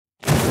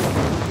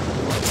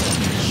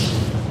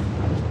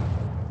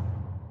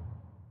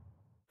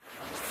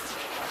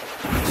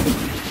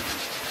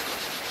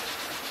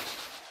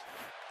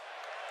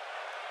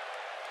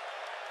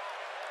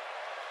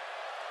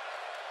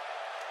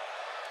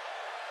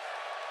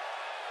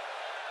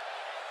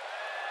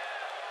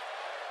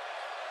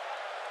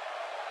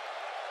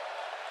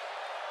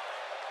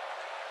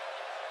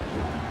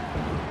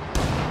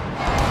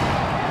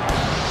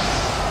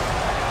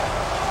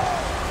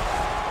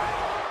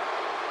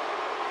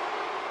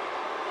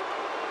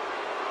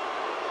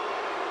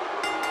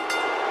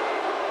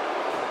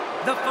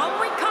The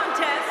following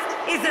contest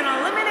is an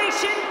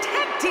elimination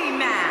tag team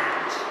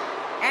match,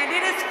 and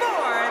it is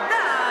for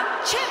the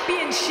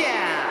championship.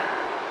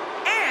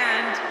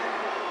 And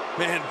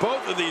man,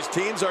 both of these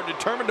teams are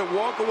determined to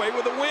walk away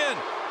with a win.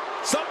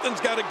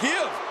 Something's got to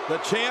give. The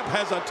champ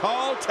has a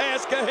tall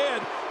task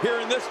ahead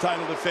here in this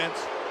title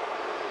defense.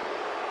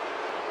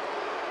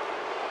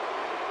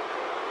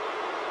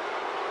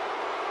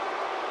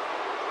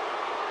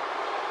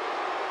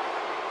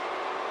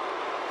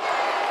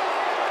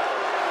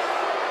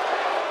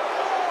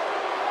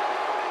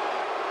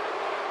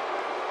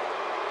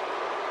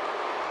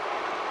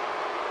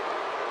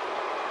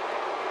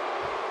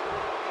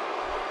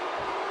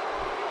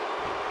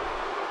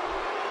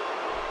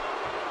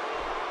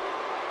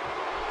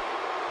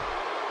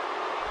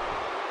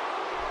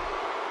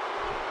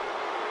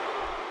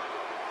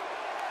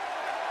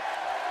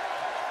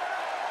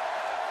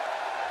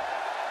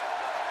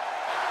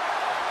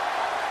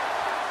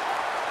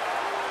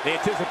 The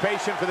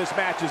anticipation for this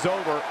match is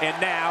over, and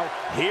now,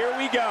 here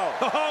we go.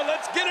 Oh,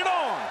 let's get it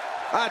on.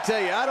 I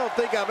tell you, I don't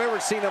think I've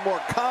ever seen a more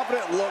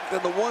confident look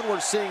than the one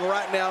we're seeing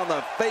right now on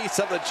the face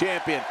of the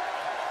champion.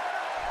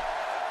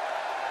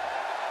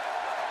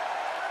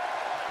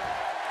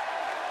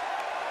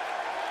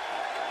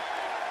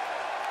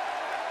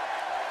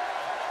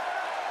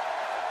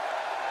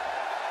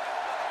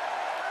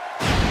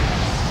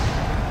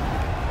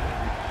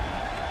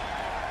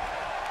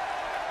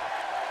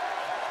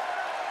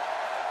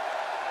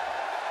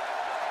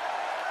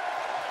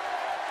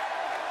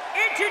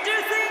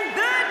 introducing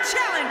the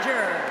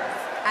challengers.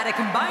 At a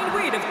combined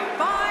weight of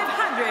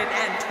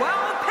 512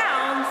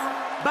 pounds,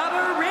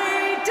 Bubba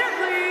Ray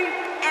Dudley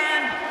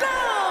and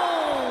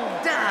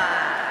Goldust.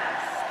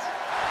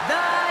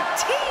 The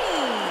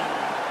team.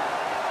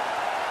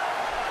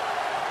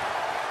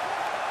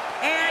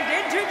 And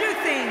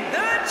introducing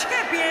the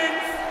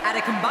champions. At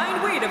a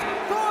combined weight of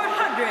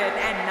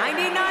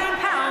 499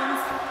 pounds,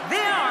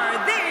 they are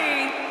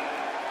the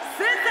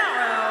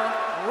Cesaro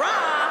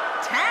Raw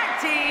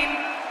Tag Team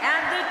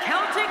and the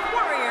Celtic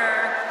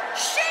Warrior,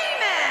 Sheamus.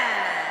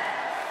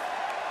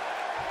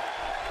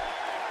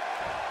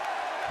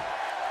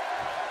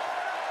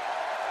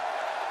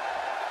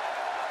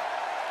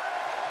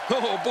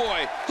 Oh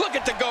boy, look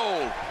at the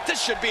gold.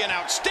 This should be an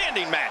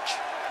outstanding match.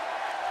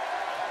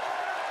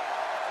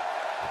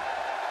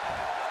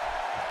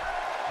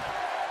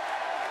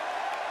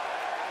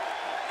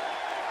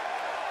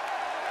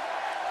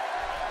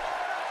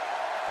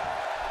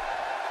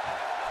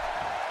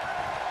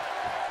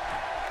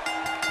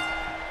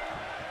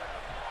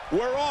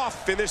 We're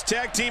off, and this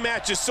tag team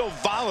match is so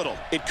volatile,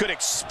 it could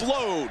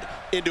explode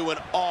into an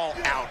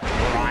all-out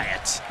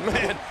riot.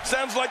 Man,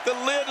 sounds like the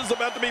lid is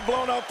about to be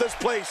blown off this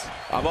place.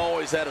 I've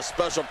always had a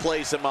special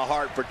place in my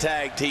heart for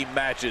tag team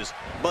matches.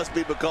 Must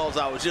be because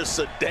I was just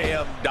so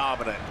damn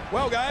dominant.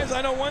 Well, guys,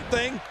 I know one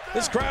thing.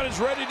 This crowd is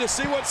ready to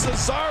see what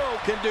Cesaro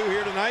can do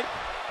here tonight.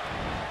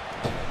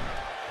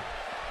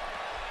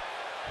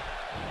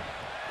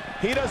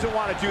 He doesn't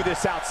want to do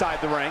this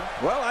outside the ring.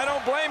 Well, I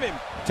don't blame him.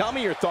 Tell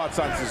me your thoughts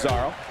on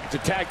Cesaro. It's a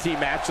tag team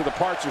match, so the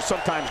parts are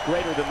sometimes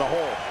greater than the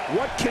whole.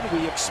 What can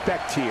we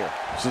expect here?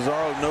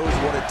 Cesaro knows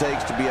what it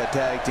takes to be a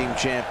tag team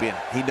champion.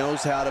 He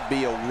knows how to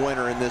be a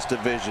winner in this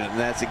division, and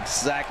that's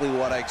exactly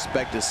what I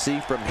expect to see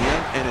from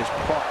him and his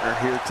partner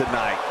here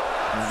tonight.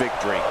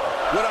 Victory.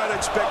 What I'd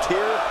expect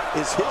here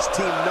is his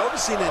team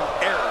noticing an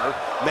error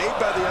made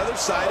by the other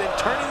side and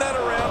turning that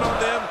around on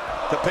them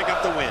to pick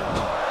up the win.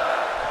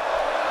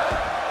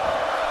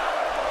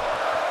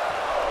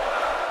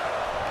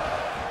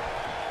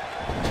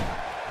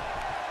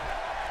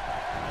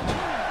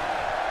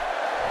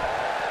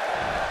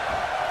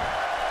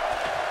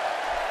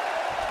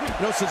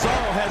 You know,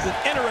 Cesaro has an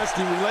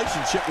interesting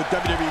relationship with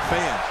WWE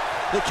fans.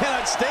 They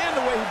cannot stand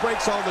the way he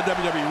breaks all the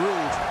WWE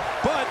rules,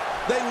 but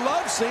they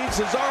love seeing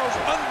Cesaro's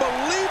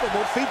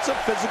unbelievable feats of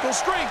physical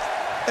strength,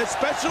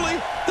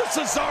 especially the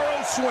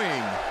Cesaro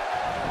swing.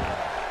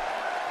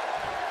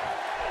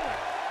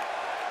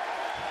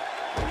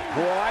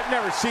 Well, I've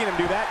never seen him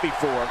do that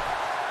before.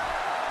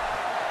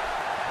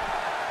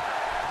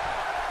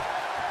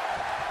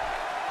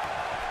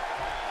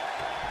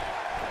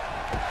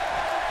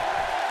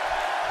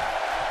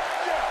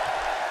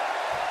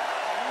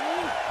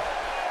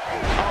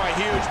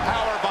 Huge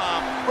power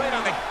bomb right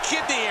on the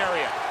kidney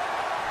area.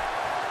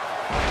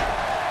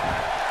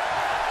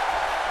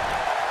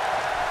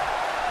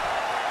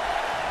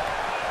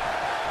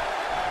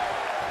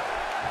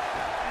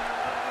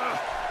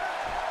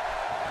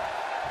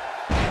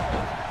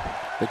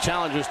 The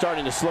challenger's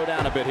starting to slow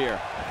down a bit here.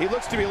 He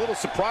looks to be a little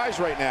surprised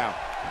right now.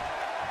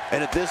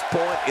 And at this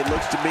point, it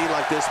looks to me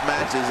like this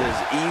match is as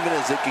even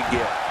as it could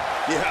get.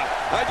 Yeah,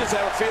 I just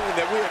have a feeling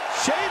that we're...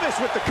 Sheamus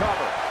with the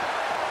cover.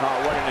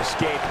 Oh, what an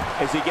escape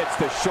as he gets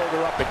the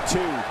shoulder up at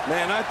 2.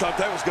 Man, I thought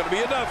that was going to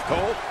be enough,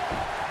 Cole.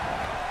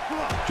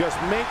 Just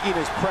making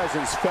his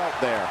presence felt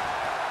there.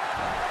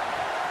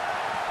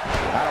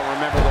 I don't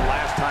remember the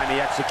last time he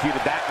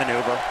executed that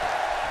maneuver.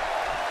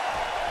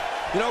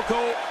 You know,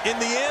 Cole, in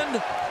the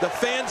end, the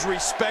fans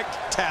respect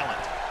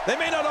talent. They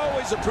may not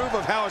always approve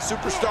of how a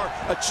superstar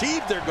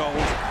achieved their goals,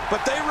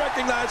 but they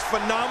recognize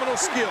phenomenal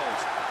skills,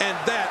 and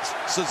that's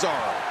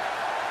Cesaro.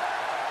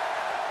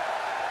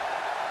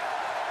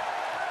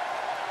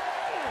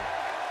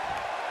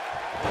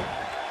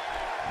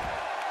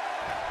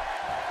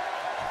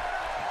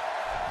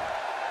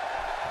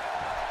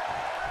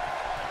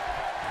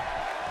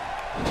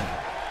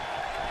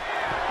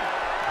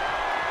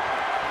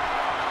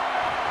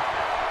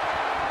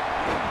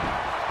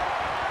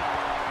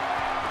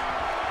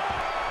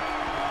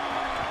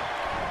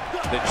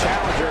 The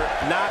challenger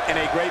not in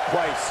a great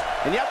place.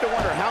 And you have to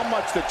wonder how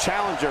much the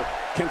challenger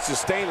can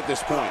sustain at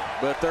this point.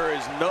 But there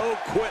is no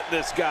quitting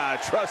this guy.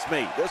 Trust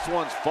me, this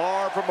one's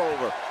far from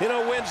over. You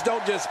know, wins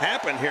don't just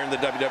happen here in the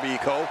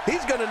WWE, Cole.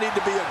 He's going to need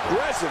to be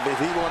aggressive if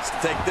he wants to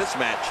take this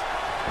match.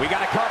 We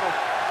got a cover.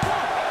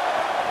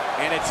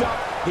 And it's up.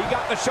 He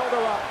got the shoulder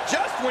up.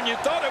 Just when you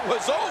thought it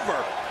was over.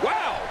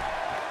 Wow.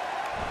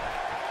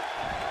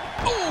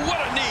 Oh, what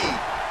a knee.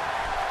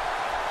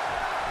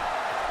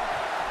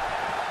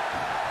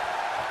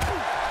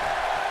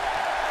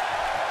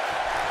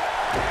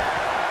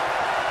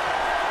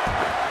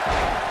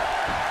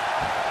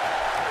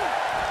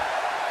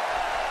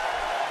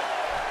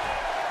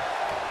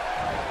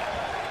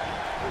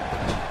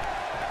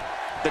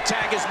 The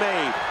tag is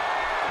made.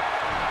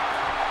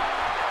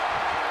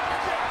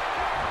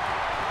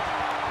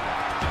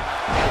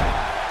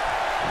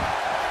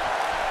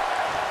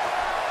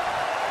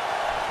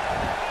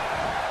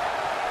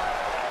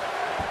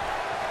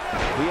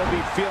 He'll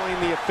be feeling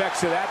the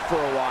effects of that for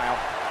a while.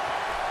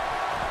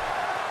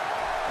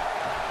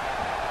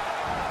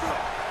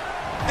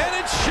 And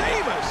it's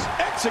Sheamus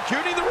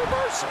executing the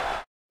reversal.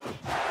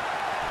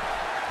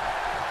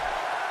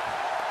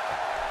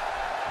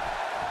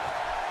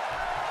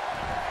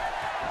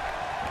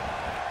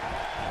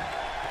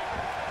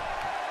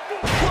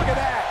 Look at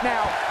that.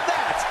 Now,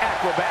 that's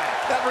acrobatic.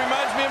 That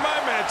reminds me of my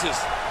matches.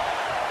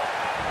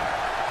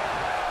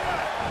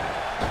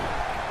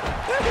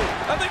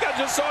 I think I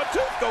just saw a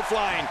tooth go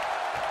flying.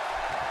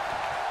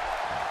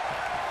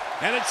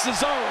 And it's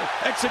Cesaro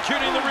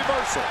executing the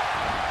reversal.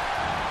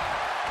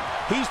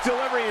 He's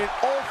delivering an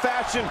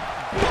old-fashioned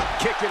butt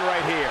kicking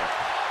right here.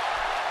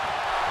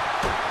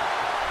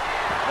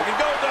 Look at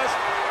Goldust.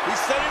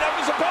 He's setting up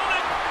his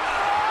opponent.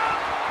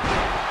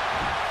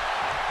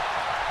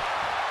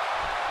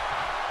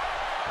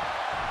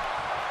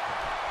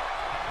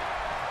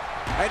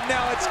 And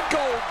now it's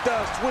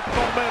Goldust with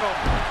momentum.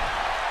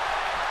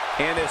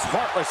 And his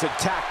heartless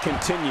attack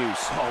continues.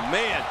 Oh,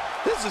 man,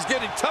 this is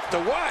getting tough to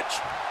watch.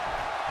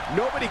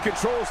 Nobody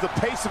controls the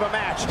pace of a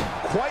match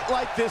quite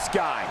like this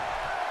guy.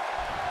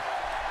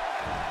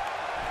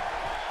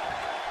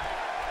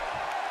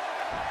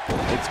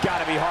 It's got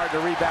to be hard to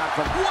rebound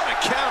from. What a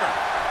counter.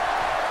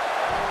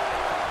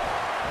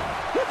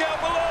 Look out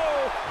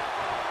below.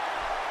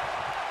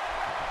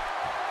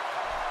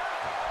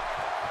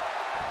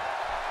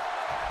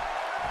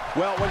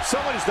 Well, when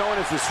someone is known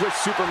as the Swiss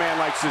Superman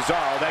like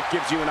Cesaro, that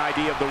gives you an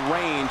idea of the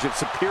range of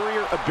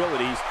superior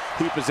abilities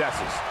he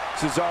possesses.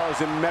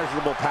 Cesaro's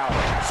immeasurable power,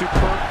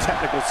 superb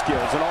technical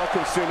skills, and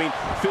all-consuming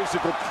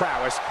physical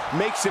prowess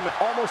makes him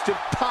almost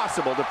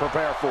impossible to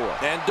prepare for.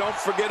 And don't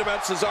forget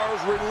about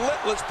Cesaro's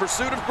relentless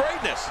pursuit of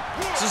greatness.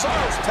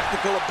 Cesaro's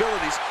technical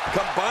abilities,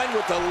 combined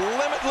with the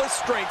limitless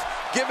strength,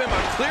 give him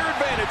a clear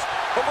advantage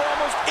over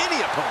almost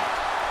any opponent.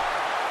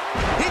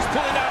 He's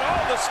pulling out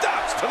all the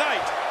stops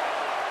tonight.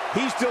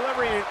 He's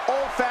delivering an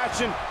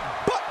old-fashioned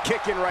butt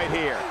kicking right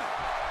here.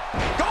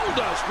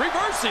 Goldust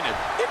reversing it.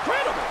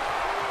 Incredible.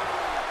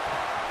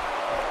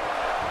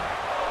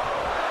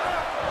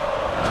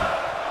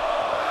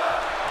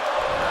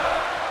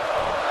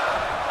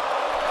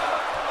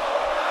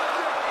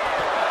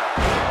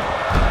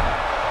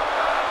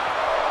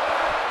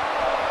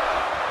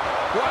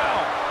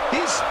 Wow,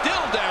 he's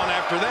still down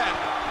after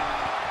that.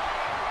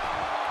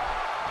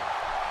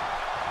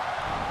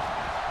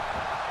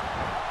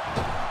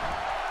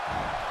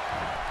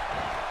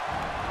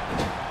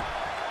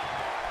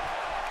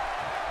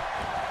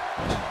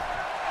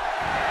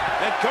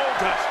 And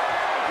Goldust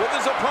with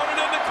his opponent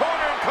in the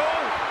corner. And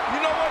Cole, you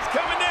know what's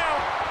coming now.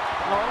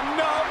 Oh,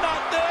 no,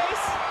 not this.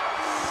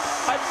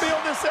 I feel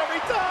this every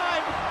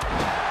time.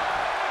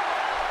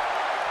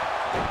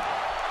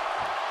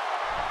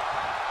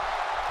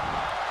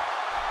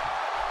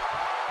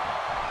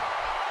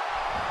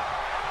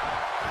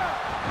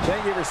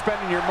 Thank you for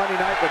spending your Monday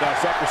night with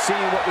us. After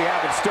seeing what we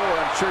have in store,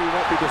 I'm sure you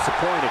won't be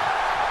disappointed.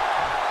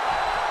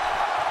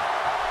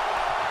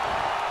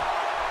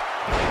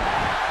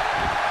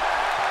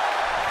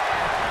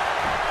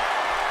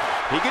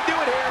 He can do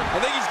it here. I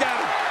think he's got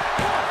him.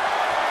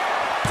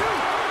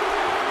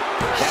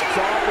 That's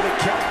all for the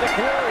Celtic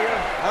Warrior.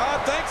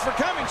 Thanks for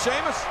coming,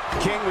 Sheamus.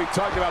 King, we've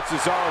talked about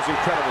Cesaro's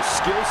incredible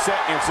skill set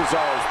and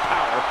Cesaro's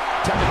power,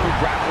 technical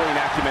grappling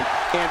acumen,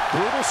 and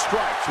brutal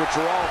strikes, which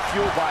are all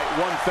fueled by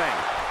one thing.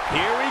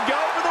 Here we go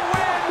for the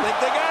win. Think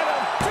they got him.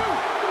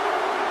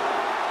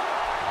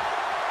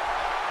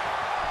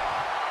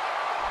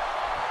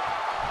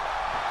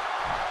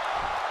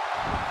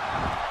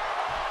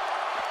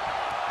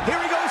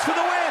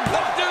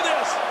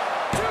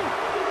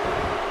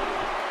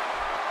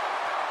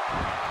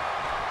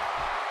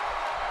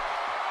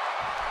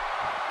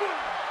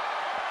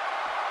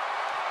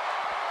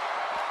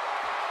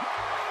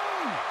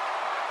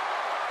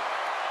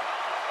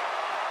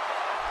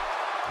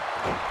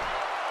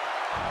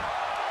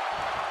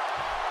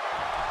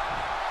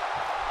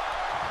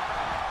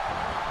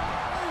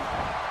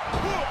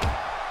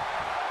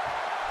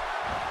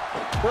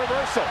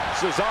 Reversal.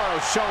 Cesaro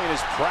showing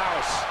his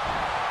prowess.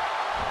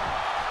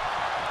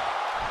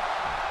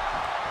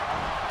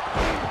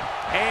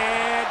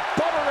 And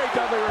Bubba Ray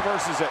Dudley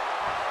reverses it.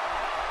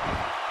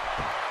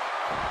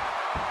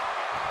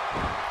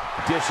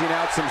 Dishing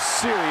out some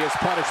serious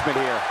punishment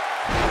here.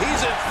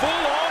 He's in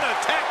full-on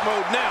attack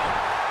mode now.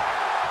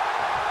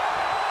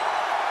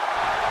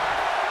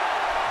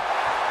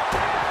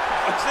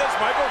 What's this,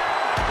 Michael?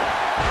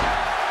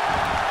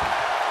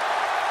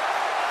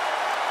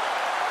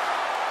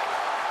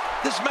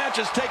 This match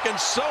has taken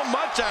so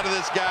much out of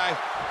this guy.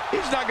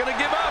 He's not going to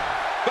give up.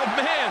 But,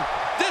 man,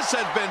 this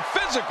has been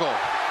physical.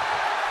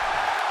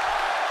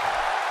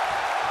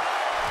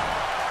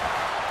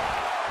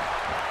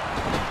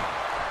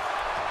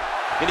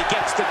 And he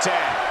gets the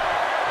tag.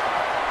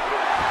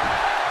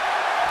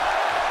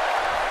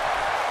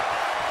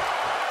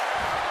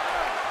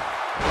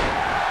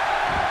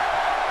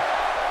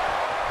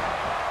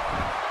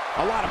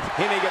 A lot of...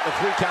 He may get the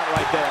 3 count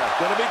right there.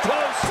 Gonna be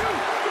close.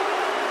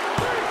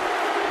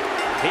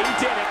 He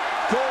did it.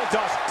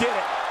 Goldust did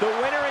it. The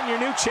winner and your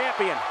new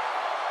champion.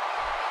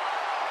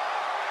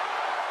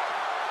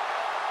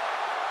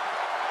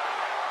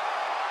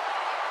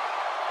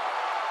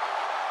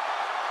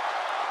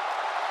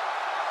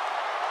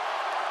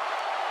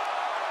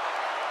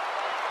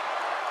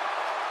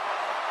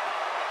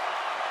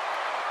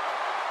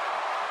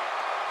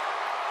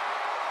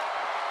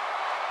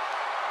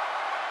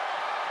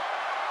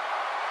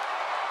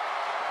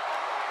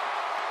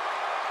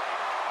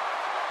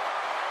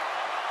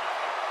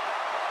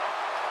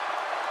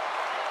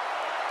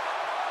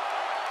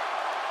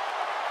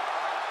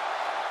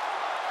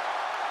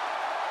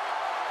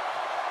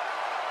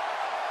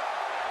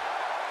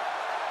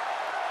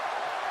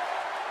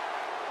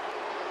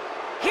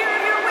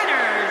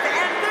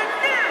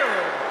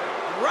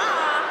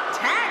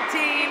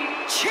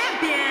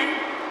 Champion,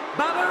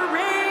 Bubba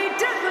Ray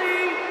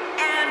Dudley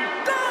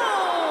and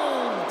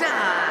Goldust,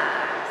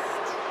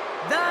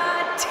 the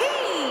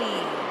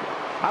team.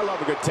 I love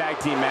a good tag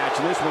team match,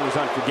 and this one was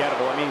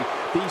unforgettable. I mean,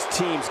 these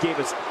teams gave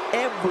us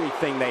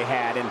everything they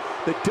had, and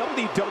the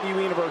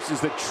WWE Universe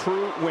is the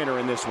true winner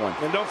in this one.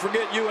 And don't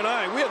forget, you and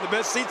I, we have the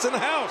best seats in the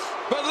house.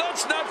 But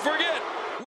let's not forget